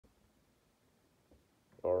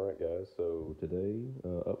Alright guys, so today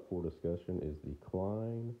up for discussion is the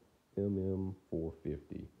Klein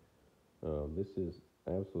MM450. This is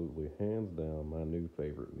absolutely hands down my new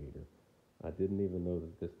favorite meter. I didn't even know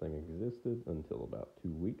that this thing existed until about 2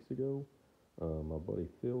 weeks ago. My buddy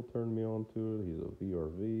Phil turned me on to it. He's a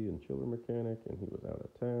VRV and chiller mechanic, and he was out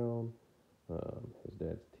of town. His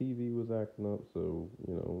dad's TV was acting up, so,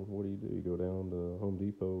 what do? You go down to Home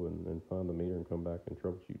Depot and find the meter and come back and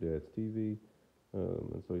troubleshoot dad's TV.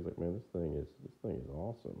 And so he's like, man, this thing is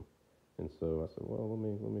awesome. And so I said, well, let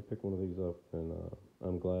me pick one of these up, and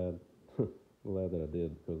I'm glad glad that I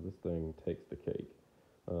did, because this thing takes the cake.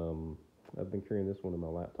 I've been carrying this one in my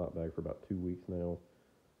laptop bag for about 2 weeks now.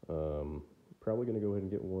 Probably going to go ahead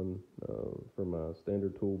and get one for my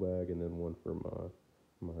standard tool bag, and then one for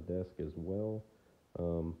my desk as well.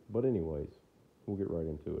 But anyways, we'll get right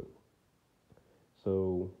into it.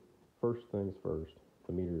 So first things first,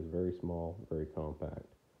 the meter is very small, very compact,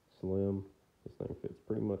 slim. This thing fits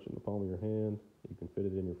pretty much in the palm of your hand. You can fit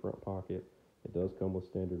it in your front pocket. It does come with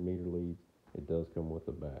standard meter leads. It does come with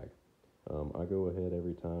a bag. I go ahead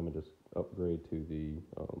every time and just upgrade to the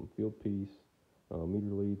field piece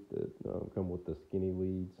meter leads that come with the skinny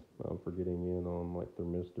leads for getting in on like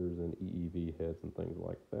thermistors and EEV heads and things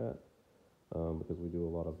like that, because we do a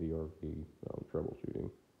lot of VRV troubleshooting.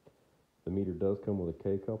 The meter does come with a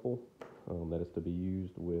K-couple that is to be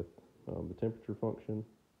used with the temperature function.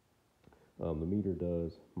 The meter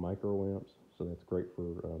does microamps, so that's great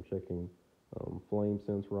for checking flame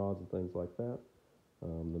sense rods and things like that.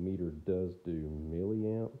 The meter does do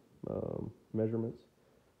milliamp measurements,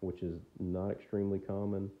 which is not extremely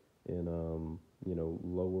common in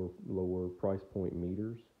lower price point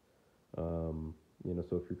meters. So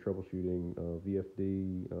if you're troubleshooting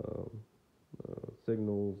VFD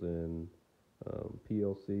signals and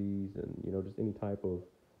PLCs and just any type of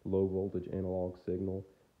low voltage analog signal,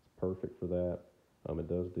 it's perfect for that. It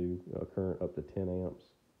does do current up to 10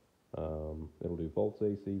 amps. It'll do volts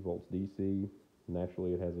AC, volts DC.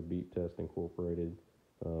 Naturally, it has a beep test incorporated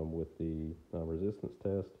with the resistance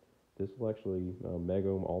test. This will actually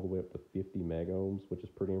megohm all the way up to 50 megohms, which is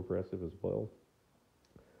pretty impressive as well.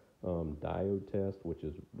 Diode test, which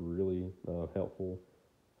is really helpful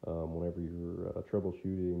whenever you're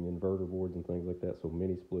troubleshooting inverter boards and things like that. So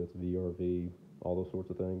mini splits, VRV, all those sorts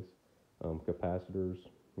of things. Capacitors,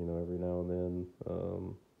 every now and then,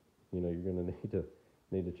 you're going to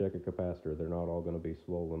need to check a capacitor. They're not all going to be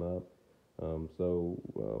swollen up.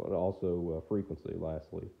 Also frequency,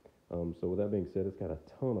 lastly. So with that being said, it's got a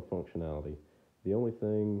ton of functionality. The only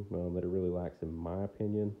thing that it really lacks, in my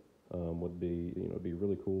opinion, would be, it'd be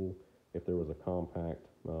really cool if there was a compact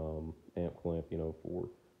amp clamp,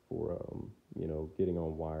 for getting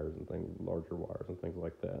on wires and things, larger wires and things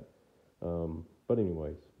like that. But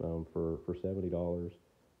anyways, for $70,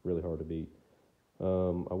 really hard to beat.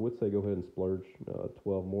 I would say go ahead and splurge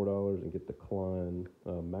 $12 more and get the Klein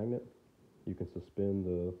magnet. You can suspend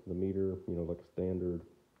the meter, like a standard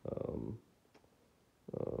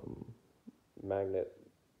magnet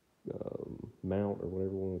mount or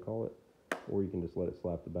whatever you want to call it, or you can just let it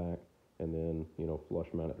slap the back and then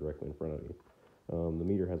flush mount it directly in front of you. The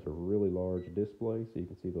meter has a really large display, so you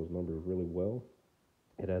can see those numbers really well.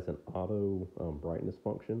 It has an auto brightness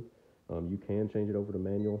function. You can change it over to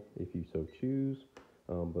manual if you so choose,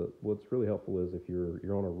 but what's really helpful is if you're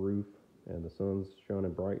on a roof and the sun's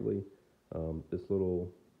shining brightly, this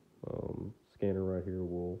little scanner right here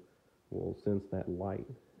will sense that light,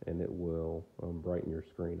 and it will brighten your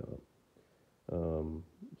screen up.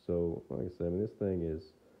 So like I said, this thing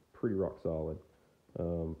is pretty rock solid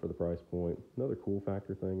for the price point. Another cool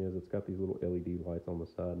factor thing is it's got these little LED lights on the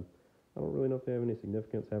side. I don't really know if they have any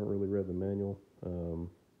significance. Haven't really read the manual,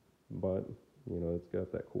 but it's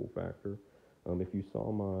got that cool factor. If you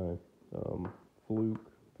saw my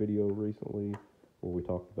Fluke video recently where we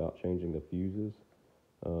talked about changing the fuses,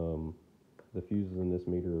 the fuses in this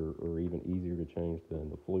meter are even easier to change than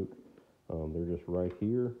the Fluke. They're just right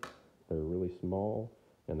here. They're really small,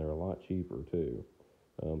 and they're a lot cheaper too.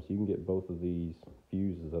 So you can get both of these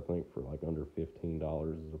fuses, I think, for like under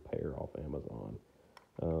 $15 as a pair off Amazon.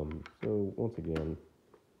 So once again,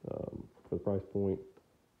 for the price point,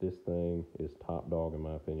 this thing is top dog in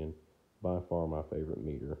my opinion. By far my favorite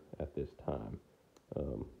meter at this time.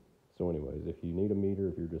 So anyways, if you need a meter,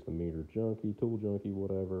 if you're just a meter junkie, tool junkie,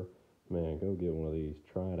 whatever, man, go get one of these.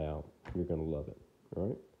 Try it out. You're going to love it. All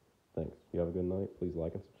right? Thanks. You have a good night. Please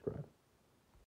like and subscribe.